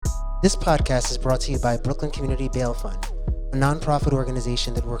This podcast is brought to you by Brooklyn Community Bail Fund, a nonprofit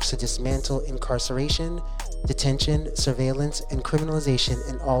organization that works to dismantle incarceration, detention, surveillance, and criminalization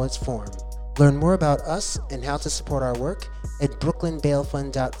in all its form. Learn more about us and how to support our work at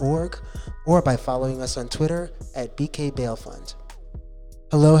brooklynbailfund.org or by following us on Twitter at BKBailFund.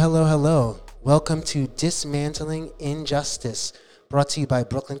 Hello, hello, hello. Welcome to Dismantling Injustice, brought to you by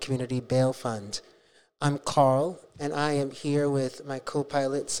Brooklyn Community Bail Fund. I'm Carl, and I am here with my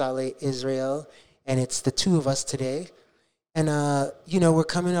co-pilot, Saleh Israel, and it's the two of us today. And, we're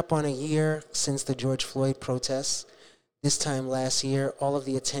coming up on a year since the George Floyd protests. This time last year, all of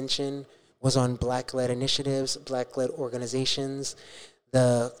the attention was on Black-led initiatives, Black-led organizations.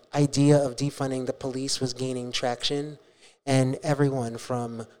 The idea of defunding the police was gaining traction, and everyone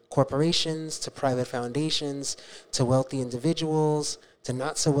from corporations to private foundations to wealthy individuals to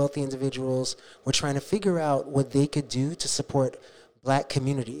not so wealthy individuals were trying to figure out what they could do to support Black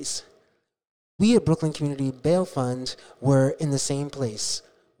communities. We at Brooklyn Community Bail Fund were in the same place.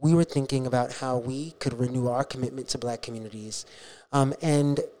 We were thinking about how we could renew our commitment to Black communities.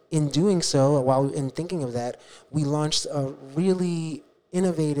 And in doing so, while in thinking of that, we launched a really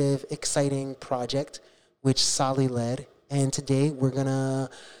innovative, exciting project, which Saleh led. And today we're going to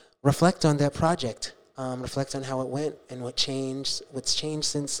reflect on that project. Reflect on how it went and what's changed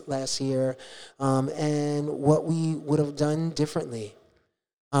since last year, and what we would have done differently.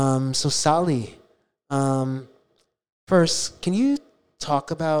 So Saleh, first, can you talk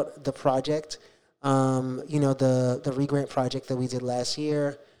about the project, the re-grant project that we did last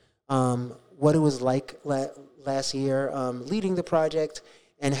year, what it was like last year leading the project,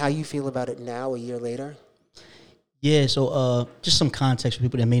 and how you feel about it now, a year later? Yeah, so just some context for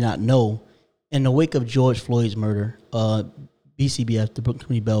people that may not know. In the wake of George Floyd's murder, BCBF, the Brooklyn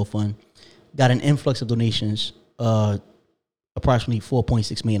Community Bail Fund, got an influx of donations, approximately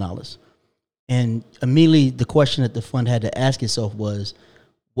 $4.6 million. And immediately the question that the fund had to ask itself was,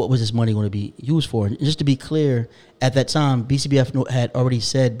 what was this money going to be used for? And just to be clear, at that time, BCBF had already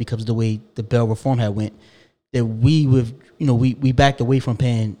said, because of the way the bail reform had went, that we backed away from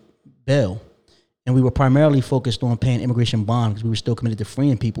paying bail. And we were primarily focused on paying immigration bond because we were still committed to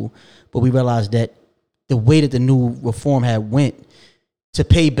freeing people. But we realized that the way that the new reform had went, to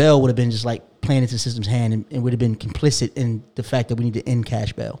pay bail would have been just like playing into the system's hand and would have been complicit in the fact that we need to end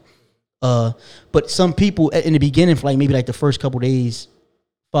cash bail. But some people in the beginning, for maybe the first couple of days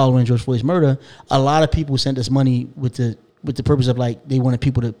following George Floyd's murder, a lot of people sent us money with the purpose of they wanted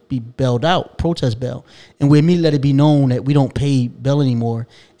people to be bailed out, protest bail. And we immediately let it be known that we don't pay bail anymore.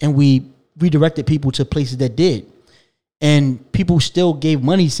 And we redirected people to places that did. And people still gave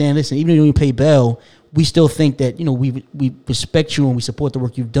money saying, listen, even though you don't pay bail, we still think that, we respect you and we support the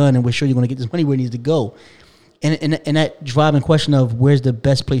work you've done and we're sure you're going to get this money where it needs to go. And that driving question of where's the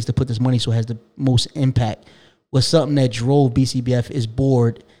best place to put this money so it has the most impact was something that drove BCBF, its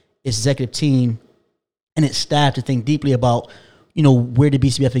board, its executive team, and its staff to think deeply about, where the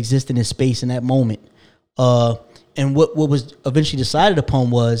BCBF exists in this space in that moment. And what was eventually decided upon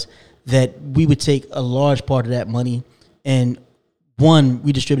was that we would take a large part of that money and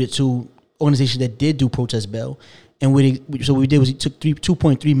redistribute it to organizations that did do protest bail. And we took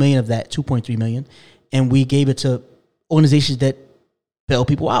 2.3 million of that, 2.3 million, and we gave it to organizations that bail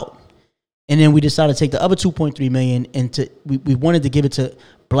people out. And then we decided to take the other 2.3 million and we wanted to give it to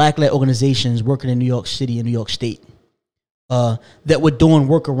Black-led organizations working in New York City and New York State that were doing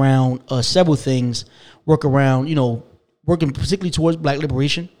work around several things, working particularly towards Black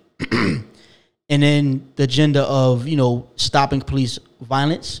liberation. And then the agenda of, stopping police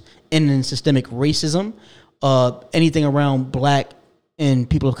violence and then systemic racism, anything around Black and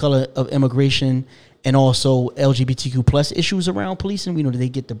people of color of immigration, and also LGBTQ plus issues around policing. We know that they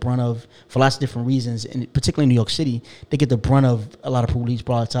get the brunt of, for lots of different reasons, and particularly in New York City, they get the brunt of a lot of police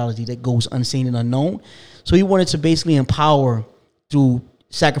brutality that goes unseen and unknown. So he wanted to basically empower through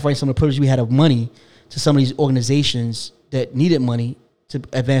sacrificing some of the privilege we had of money to some of these organizations that needed money to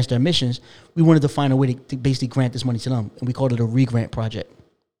advance their missions. We wanted to find a way to basically grant this money to them, and we called it a re-grant project.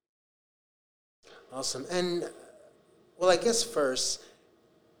 Awesome. And, I guess first,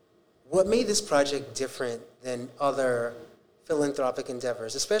 what made this project different than other philanthropic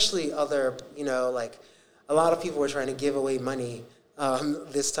endeavors, especially other, a lot of people were trying to give away money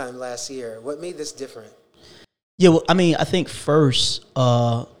this time last year. What made this different? Yeah, I think first,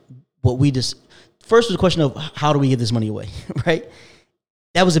 first was the question of how do we give this money away, right?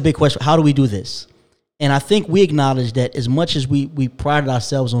 That was a big question. How do we do this? And I think we acknowledge that as much as we prided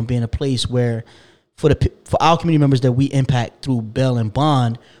ourselves on being a place where for our community members that we impact through bail and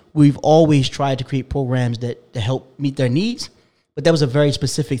bond, we've always tried to create programs that help meet their needs, but that was a very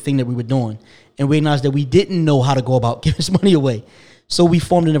specific thing that we were doing. And we realized that we didn't know how to go about giving this money away. So we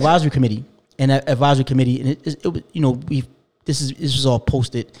formed an advisory committee. And that advisory committee, and it this was all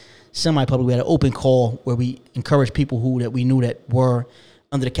posted semi-public. We had an open call where we encouraged people that we knew that were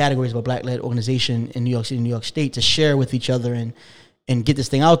under the categories of a Black-led organization in New York City, New York State, to share with each other and get this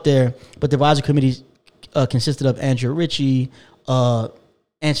thing out there. But the advisory committee consisted of Andrea Ritchie,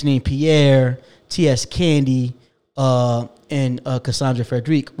 Anthony Pierre, T.S. Candy, and Cassandra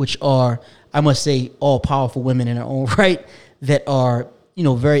Frederick, which are, I must say, all powerful women in their own right that are,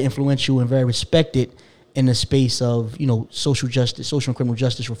 very influential and very respected in the space of, social justice, social and criminal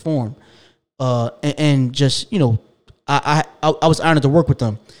justice reform. And just, I was honored to work with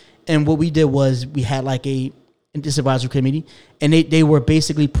them. And what we did was we had like this advisory committee, and they were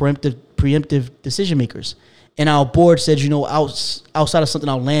basically preemptive decision makers. And our board said, outside of something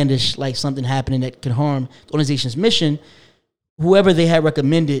outlandish, like something happening that could harm the organization's mission, whoever they had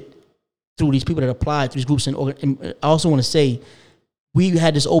recommended through these people that applied, through these groups, and I also want to say, we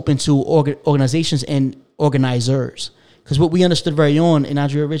had this open to organizations and organizers. Because what we understood very on, and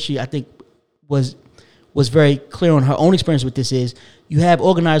Andrea Ritchie, I think, was very clear on her own experience with this, is you have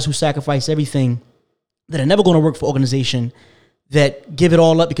organizers who sacrifice everything that are never going to work for organization, that give it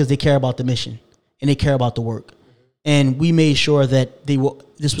all up because they care about the mission and they care about the work. And we made sure that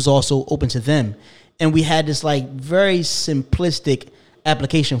this was also open to them. And we had this like very simplistic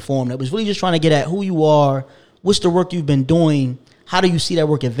application form that was really just trying to get at who you are, what's the work you've been doing, how do you see that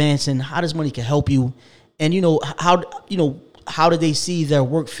work advancing, how does money can help you, and how did they see their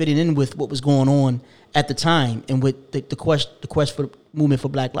work fitting in with what was going on at the time and with the quest for the movement for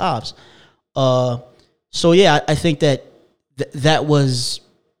Black lives. So yeah, I think that was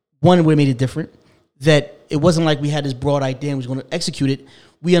one way we made it different. That it wasn't like we had this broad idea and we was going to execute it.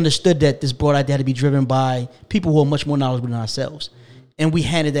 We understood that this broad idea had to be driven by people who are much more knowledgeable than ourselves. And we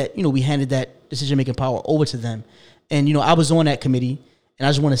handed that decision-making power over to them. And, I was on that committee, and I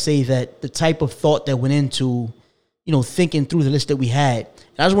just want to say that the type of thought that went into, thinking through the list that we had.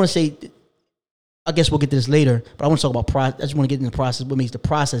 And I just want to say, I guess we'll get to this later, but I want to talk about I just want to get into the process, what makes the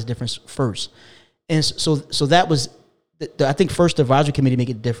process different first. And so that was, I think first the advisory committee made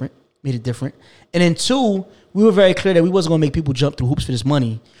it different. And then two, we were very clear that we wasn't going to make people jump through hoops for this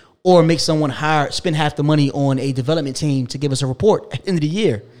money or make someone spend half the money on a development team to give us a report at the end of the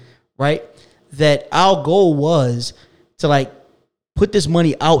year, right? That our goal was to put this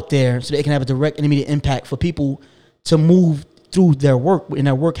money out there so that it can have a direct and immediate impact for people to move through their work. And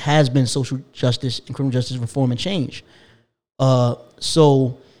their work has been social justice and criminal justice reform and change. And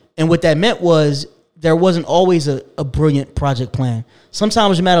what that meant was there wasn't always a brilliant project plan.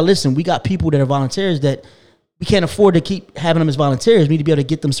 Sometimes it matter, listen, we got people that are volunteers that we can't afford to keep having them as volunteers. We need to be able to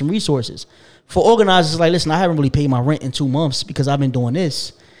get them some resources. For organizers, listen, I haven't really paid my rent in 2 months because I've been doing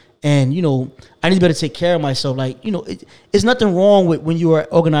this. And, I need to be able to take care of myself. It's nothing wrong with when you are an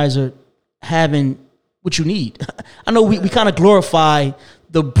organizer having what you need. I know we kind of glorify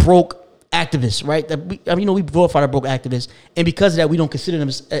the broke activists, right? We glorify the broke activists. And because of that, we don't consider them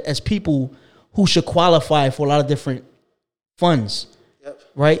as people who should qualify for a lot of different funds,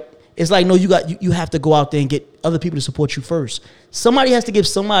 right? It's like, no, you have to go out there and get other people to support you first. Somebody has to give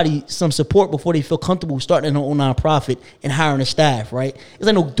somebody some support before they feel comfortable starting their own nonprofit and hiring a staff, right? It's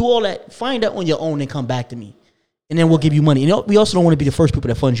like, no, do all that, find that on your own and come back to me. And then we'll give you money. We also don't want to be the first people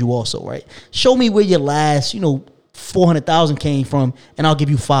that fund you also, right? Show me where your last, $400,000 came from and I'll give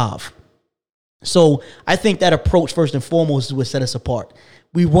you 5. So I think that approach first and foremost is what set us apart.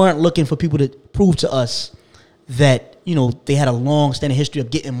 We weren't looking for people to prove to us that, they had a long-standing history of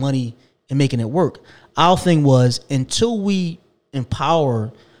getting money and making it work. Our thing was, until we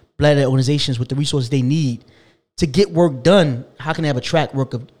empower Black-led organizations with the resources they need to get work done, how can they have a track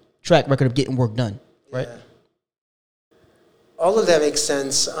record of getting work done, right? Yeah. All of that makes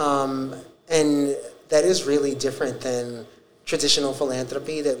sense, and that is really different than traditional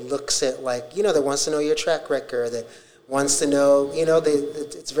philanthropy that looks at that wants to know your track record, that wants to know,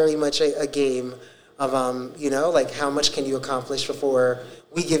 it's very much a game of, how much can you accomplish before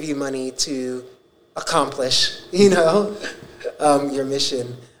we give you money to accomplish, your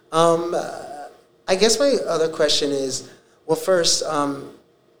mission. I guess my other question is, well, first,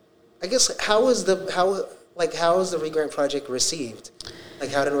 I guess how is the ReGrant project received?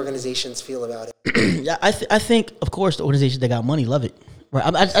 How did organizations feel about it? Yeah, I think, of course, the organizations that got money love it. Right?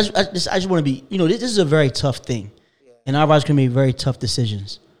 I just want to be, this is a very tough thing. Yeah. And our advisors can make very tough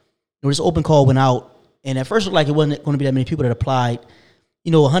decisions. This open call went out, and at first it looked like it wasn't going to be that many people that applied.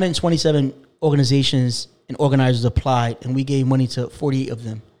 127 organizations and organizers applied, and we gave money to 48 of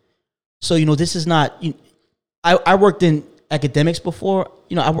them. So, this is not, I worked in academics before.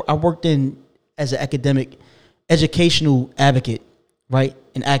 You know, I worked in as an educational advocate, right,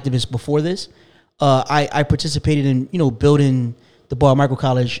 and activist before this. I participated in, you know, building the Bar Michael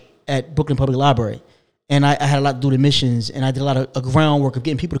College at Brooklyn Public Library. And I had a lot to do with admissions, and I did a lot of groundwork of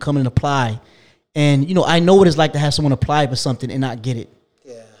getting people to come in and apply. And, you know, I know what it's like to have someone apply for something and not get it.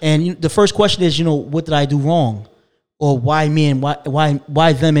 Yeah. And the first question is, you know, what did I do wrong? Or why me and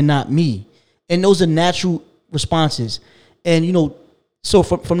why them and not me? And those are natural responses. And, you know, so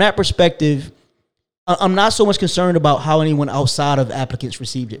from that perspective, I'm not so much concerned about how anyone outside of applicants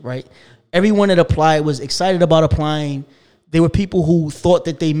received it, right? Everyone that applied was excited about applying. There were people who thought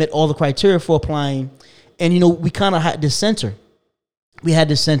that they met all the criteria for applying. And, you know, we kind of had this center. We had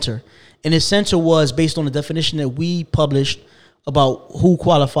this center. And this center was based on the definition that we published about who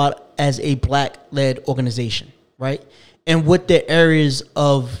qualified as a Black-led organization, right? And what their areas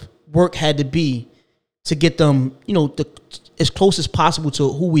of work had to be to get them, you know, as close as possible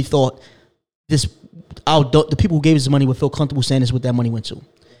to who we thought the people who gave us the money would feel comfortable saying this is what that money went to.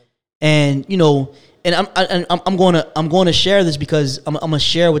 And, you know, and I'm going to share this because I'm going to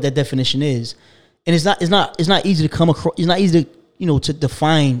share what that definition is. And it's not easy to come across. It's not easy to, you know, to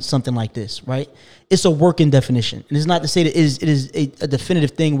define something like this, right? It's a working definition, and it's not to say that it is a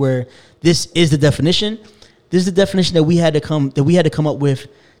definitive thing where this is the definition. This is the definition that we had to come up with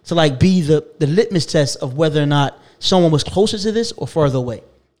to like be the litmus test of whether or not someone was closer to this or further away.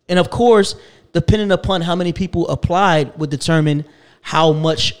 And of course, depending upon how many people applied would determine how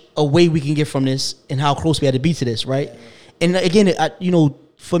much away we can get from this and how close we had to be to this, right? And again, you know,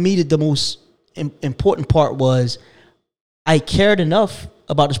 for me, the most important part was I cared enough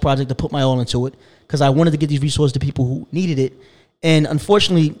about this project to put my all into it because I wanted to get these resources to people who needed it. And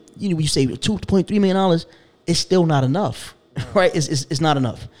unfortunately, you know, when you say $2.3 million, it's still not enough, right? It's not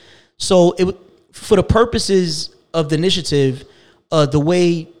enough. So for the purposes of the initiative, the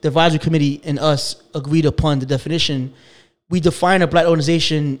way the advisory committee and us agreed upon the definition, we define a Black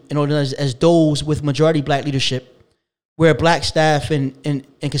organization and organize as those with majority Black leadership, where Black staff and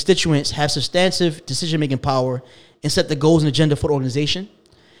constituents have substantive decision-making power and set the goals and agenda for the organization,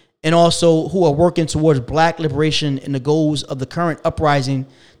 and also who are working towards Black liberation and the goals of the current uprising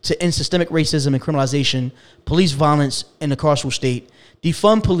to end systemic racism and criminalization, police violence in the carceral state,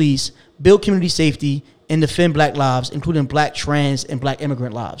 defund police, build community safety, and defend Black lives, including Black trans and Black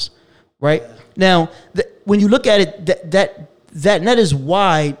immigrant lives, right? Now, when you look at it, that net is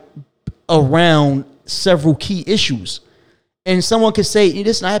wide around several key issues. And someone could say,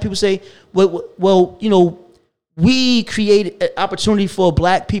 listen, I have people say, well, you know, we create an opportunity for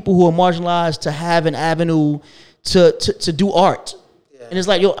Black people who are marginalized to have an avenue to do art. Yeah. And it's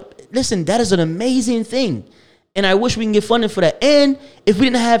like, yo, listen, that is an amazing thing. And I wish we can get funding for that. And if we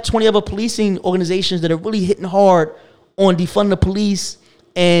didn't have 20 other policing organizations that are really hitting hard on defunding the police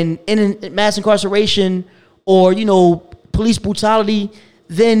and in mass incarceration or, you know, police brutality,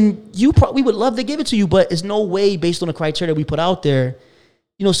 then we would love to give it to you, but there's no way based on the criteria we put out there.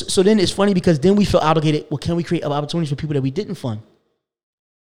 You know, so then it's funny because then we feel obligated. Well, can we create opportunities for people that we didn't fund?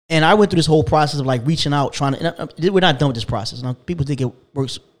 And I went through this whole process of like reaching out, trying to. We're not done with this process. Now, people think it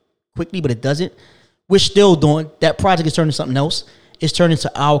works quickly, but it doesn't. We're still doing that. Project is turning into something else. It's turning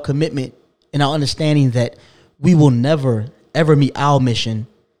into our commitment and our understanding that we will never ever meet our mission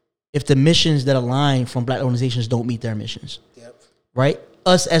if the missions that align from Black organizations don't meet their missions. Yep. Right?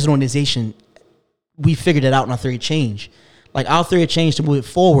 Us as an organization, we figured it out in our theory of change. Like our theory of change to move it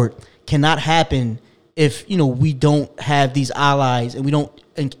forward cannot happen if, you know, we don't have these allies and we don't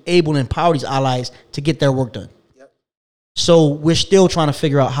able to empower these allies to get their work done. Yep. So we're still trying to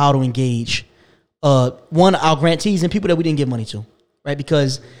figure out how to engage our grantees and people that we didn't give money to, right?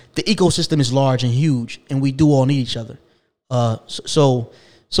 Because the ecosystem is large and huge and we do all need each other. So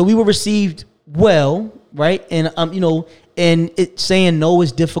we were received well, right? And you know, and saying no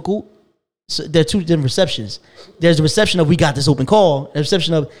is difficult. So there are two different receptions. There's the reception of we got this open call, and the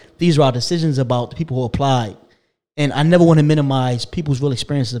reception of these are our decisions about the people who applied. And I never want to minimize people's real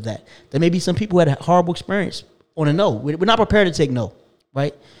experiences of that. There may be some people who had a horrible experience on a no. We're not prepared to take no,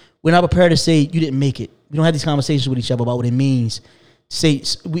 right? We're not prepared to say you didn't make it. We don't have these conversations with each other about what it means. Say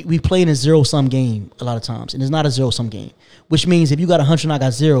we play in a zero-sum game a lot of times, and it's not a zero-sum game, which means if you got 100 and I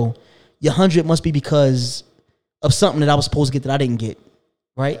got 0, your 100 must be because of something that I was supposed to get that I didn't get,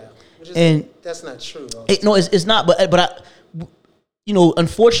 right? Yeah. And that's not true, though. It's not. But you know,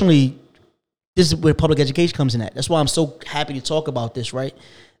 unfortunately, this is where public education comes in at. That's why I'm so happy to talk about this. Right?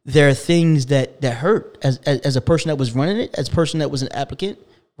 There are things that hurt as a person that was running it, as a person that was an applicant.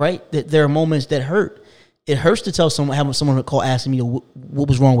 Right? That there are moments that hurt. It hurts to tell someone, having someone call asking me what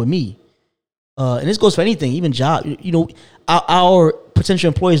was wrong with me. And this goes for anything, even job. You know, our potential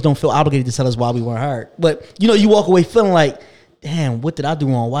employers don't feel obligated to tell us why we weren't hired. But, you know, you walk away feeling like, damn, what did I do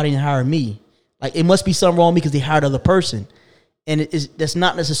wrong? Why didn't you hire me? Like, it must be something wrong because they hired another person. And that's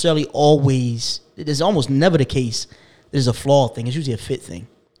not necessarily always, it is almost never the case. There's a flaw thing. It's usually a fit thing.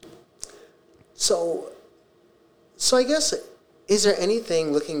 So I guess, is there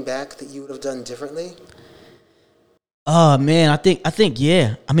anything looking back that you would have done differently? Man, I think,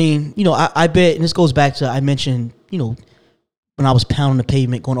 yeah. I mean, you know, I bet, and this goes back to, I mentioned, you know, when I was pounding the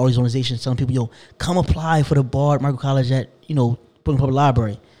pavement, going to all these organizations, telling people, yo, come apply for the bar at Michael College at, you know, Brooklyn Public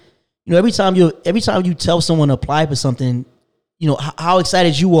Library. You know, every time you tell someone to apply for something, you know, how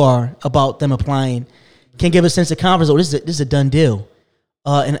excited you are about them applying can give a sense of confidence. Oh, this is a done deal.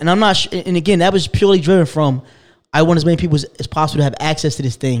 And I'm not, and again, that was purely driven from, I want as many people as possible to have access to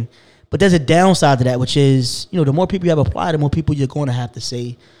this thing. But there's a downside to that, which is, you know, the more people you have applied, the more people you're going to have to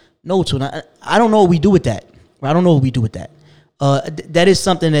say no to. And I don't know what we do with that. I don't know what we do with that. That is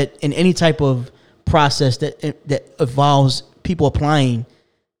something that in any type of process that involves people applying,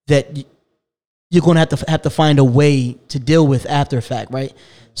 that you're going to have to find a way to deal with after the fact, right?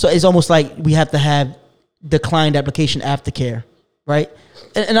 So it's almost like we have to have declined application aftercare, right?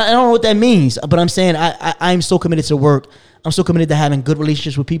 And I don't know what that means, but I'm saying I'm so committed to work. I'm so committed to having good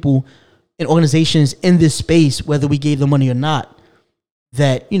relationships with people and organizations in this space, whether we gave them money or not,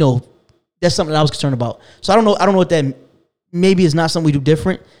 that, you know, that's something that I was concerned about. So I don't know what that, maybe it's not something we do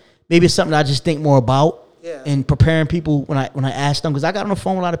different. Maybe it's something I just think more about. Yeah. And preparing people when I ask them, because I got on the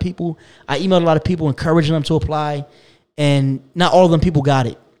phone with a lot of people. I emailed a lot of people encouraging them to apply, and not all of them people got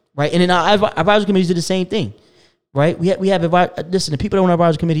it, right? And then our advisory committees did the same thing, right? We have listen, the people that are on our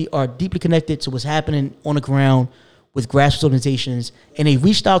advisory committee are deeply connected to what's happening on the ground with grassroots organizations, and they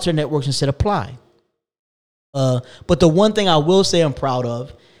reached out to their networks and said apply. But the one thing I will say I'm proud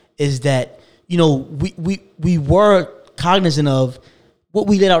of is that, you know, we were cognizant of what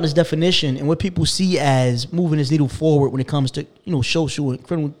we laid out as definition and what people see as moving this needle forward when it comes to, you know, social and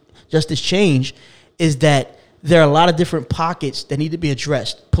criminal justice change, is that there are a lot of different pockets that need to be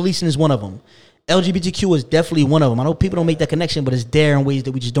addressed. Policing is one of them. LGBTQ is definitely one of them. I know people don't make that connection, but it's there in ways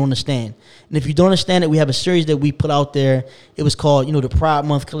that we just don't understand. And if you don't understand it, we have a series that we put out there. It was called, you know, the Pride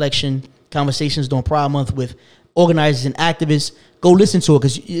Month Collection, Conversations During Pride Month with organizers and activists. Go listen to it,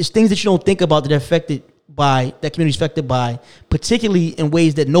 because it's things that you don't think about that are affected by, that community is affected by, particularly in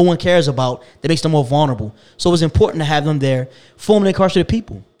ways that no one cares about, that makes them more vulnerable. So it's important to have them there, formerly incarcerated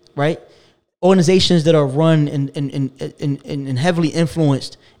people, right? Organizations that are run and heavily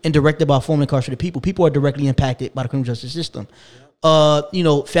influenced and directed by formerly incarcerated people. People are directly impacted by the criminal justice system. You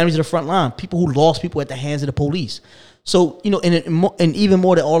know, families at the front line, people who lost people at the hands of the police. So, you know, and even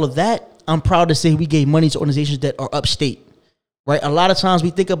more than all of that, I'm proud to say we gave money to organizations that are upstate. Right, a lot of times we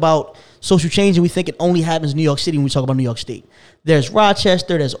think about social change and we think it only happens in New York City when we talk about New York State. There's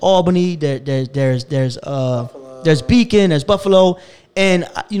Rochester, there's Albany, there's Beacon, there's Buffalo, and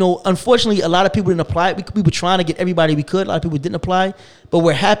you know, unfortunately, a lot of people didn't apply. We were trying to get everybody we could. A lot of people didn't apply, but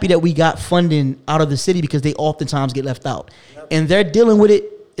we're happy that we got funding out of the city because they oftentimes get left out, and they're dealing with it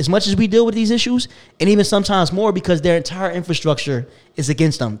as much as we deal with these issues, and even sometimes more, because their entire infrastructure is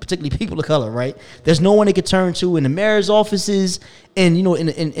against them, particularly people of color, right? There's no one they could turn to in the mayor's offices and, you know, in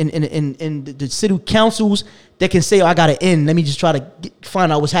the city councils that can say, oh, I got to end. Let me just try to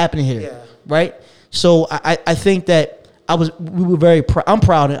find out what's happening here, right? So I think that we were very proud. I'm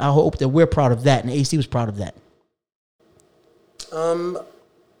proud, and I hope that we're proud of that, and AC was proud of that.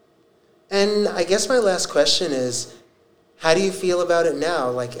 And I guess my last question is, how do you feel about it now?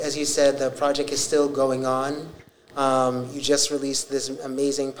 Like, as you said, the project is still going on. You just released this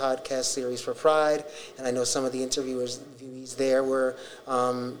amazing podcast series for Pride, and I know some of the interviewees there were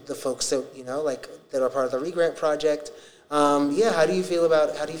the folks that, you know, like, that are part of the Regrant Project. How do you feel about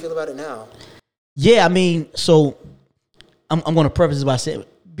it now? Yeah, I mean, so I'm going to preface this by saying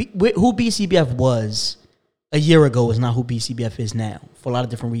who BCBF was a year ago is not who BCBF is now, for a lot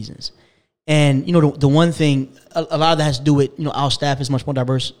of different reasons. And, you know, the one thing, a lot of that has to do with, you know, our staff is much more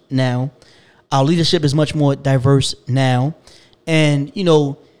diverse now. Our leadership is much more diverse now. And, you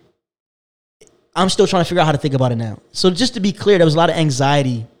know, I'm still trying to figure out how to think about it now. So just to be clear, there was a lot of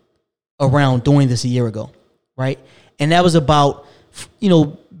anxiety around doing this a year ago, right? And that was about, you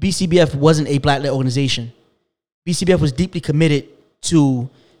know, BCBF wasn't a Black-led organization. BCBF was deeply committed to,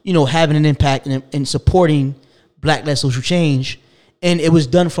 you know, having an impact and supporting Black-led social change. And it was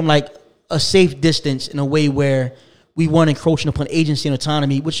done from, like, a safe distance in a way where we weren't encroaching upon agency and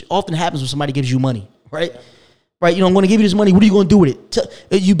autonomy, which often happens when somebody gives you money, right? Yeah. Right, you know, I'm going to give you this money. What are you going to do with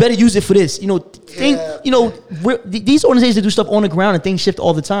it? You better use it for this. You know, these organizations that do stuff on the ground and things shift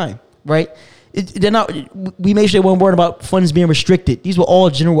all the time, right? they're not. We made sure they weren't worried about funds being restricted. These were all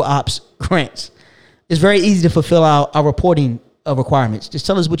general ops grants. It's very easy to fulfill our reporting requirements. Just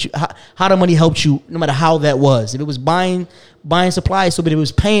tell us how the money helped you, no matter how that was. If it was buying supplies, so be it. If it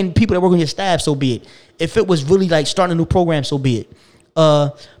was paying people that work on your staff, so be it. If it was really like starting a new program, so be it.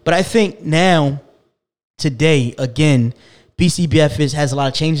 But I think now, today, again, BCBF has a lot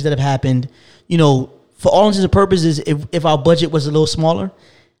of changes that have happened. You know, for all intents and purposes, if our budget was a little smaller,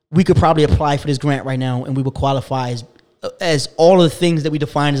 we could probably apply for this grant right now, and we would qualify as all of the things that we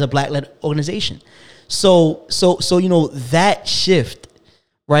define as a Black-led organization. So you know, that shift,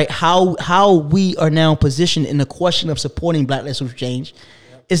 right? How we are now positioned in the question of supporting Black-led social change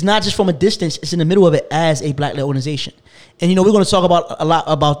is not just from a distance; it's in the middle of it as a Black-led organization. And you know, we're going to talk a lot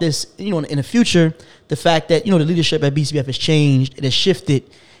about this, you know, in the future. The fact that, you know, the leadership at BCBF has changed, it has shifted,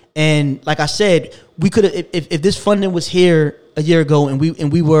 and like I said, we could have if this funding was here a year ago,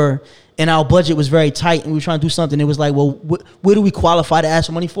 and our budget was very tight, and we were trying to do something. It was like, well, where do we qualify to ask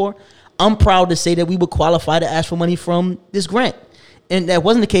for money for? I'm proud to say that we would qualify to ask for money from this grant, and that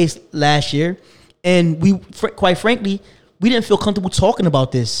wasn't the case last year. And we, quite frankly, we didn't feel comfortable talking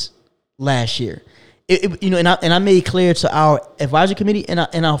about this last year. You know, and I made clear to our advisory committee and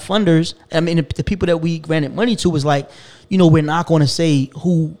our funders. I mean, the people that we granted money to was like, you know, we're not going to say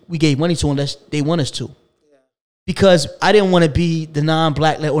who we gave money to unless they want us to. Because I didn't want to be the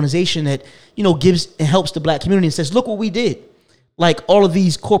non-Black-led organization that, you know, gives and helps the Black community and says, look what we did. Like all of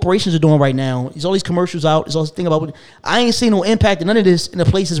these corporations are doing right now. There's all these commercials out. There's all this thing about, I ain't seen no impact in none of this in the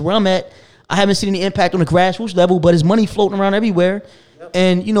places where I'm at. I haven't seen any impact on the grassroots level, but there's money floating around everywhere. Yep.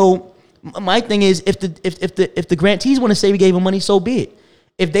 And, you know, my thing is, if the grantees want to say we gave them money, so be it.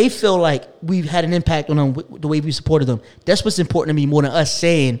 If they feel like we've had an impact on them, the way we supported them, that's what's important to me more than us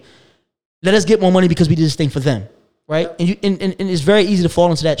saying, let us get more money because we did this thing for them, right? Yep. And it's very easy to fall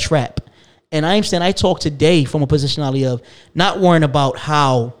into that trap. And I'm saying I talk today from a positionality of not worrying about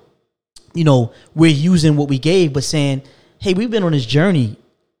how, you know, we're using what we gave, but saying, hey, we've been on this journey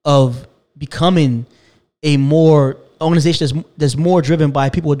of becoming a more organization that's more driven by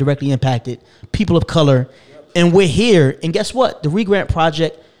people who are directly impacted, people of color, and we're here. And guess what? The Regrant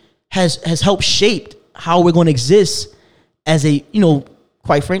Project has helped shape how we're going to exist as a, you know,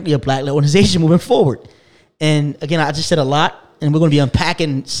 quite frankly, a Black-led organization moving forward. And again, I just said a lot, and we're going to be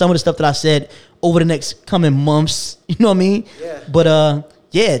unpacking some of the stuff that I said over the next coming months. You know what I mean? Yeah.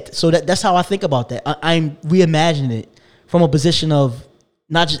 But so that's how I think about that. I'm reimagining it from a position of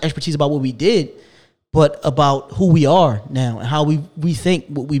not just expertise about what we did, but about who we are now and how we think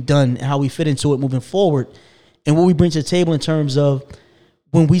what we've done and how we fit into it moving forward, and what we bring to the table in terms of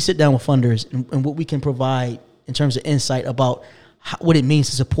when we sit down with funders and what we can provide in terms of insight about what it means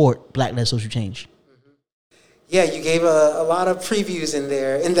to support Black-led social change. Mm-hmm. Yeah, you gave a lot of previews in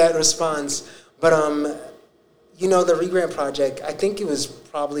there in that response, but you know, the Regrant Project, I think it was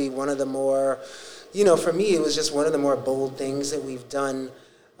probably one of the more, you know, for me, it was just one of the more bold things that we've done.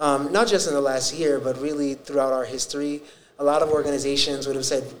 Not just in the last year, but really throughout our history. A lot of organizations would have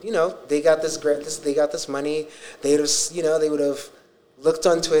said, you know, they got this grant, they got this money. They would have looked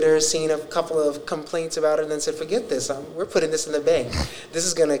on Twitter, seen a couple of complaints about it, and then said, forget this. We're putting this in the bank. This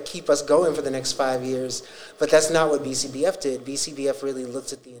is going to keep us going for the next 5 years. But that's not what BCBF did. BCBF really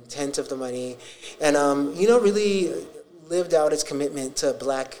looked at the intent of the money and, you know, really lived out its commitment to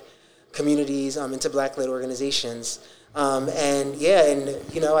Black communities and to Black-led organizations. And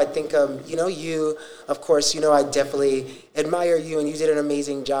you know, I think, you know, you, of course, you know, I definitely admire you, and you did an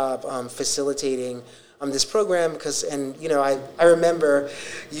amazing job facilitating this program and you know, I remember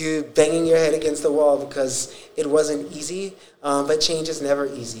you banging your head against the wall because it wasn't easy, but change is never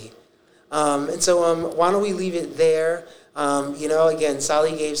easy. And so why don't we leave it there? You know, again,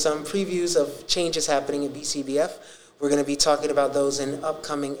 Sally gave some previews of changes happening at BCBF. We're going to be talking about those in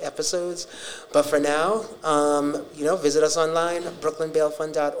upcoming episodes. But for now, you know, visit us online,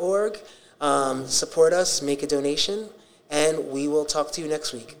 brooklynbailfund.org. Support us, make a donation, and we will talk to you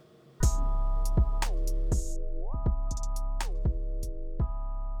next week.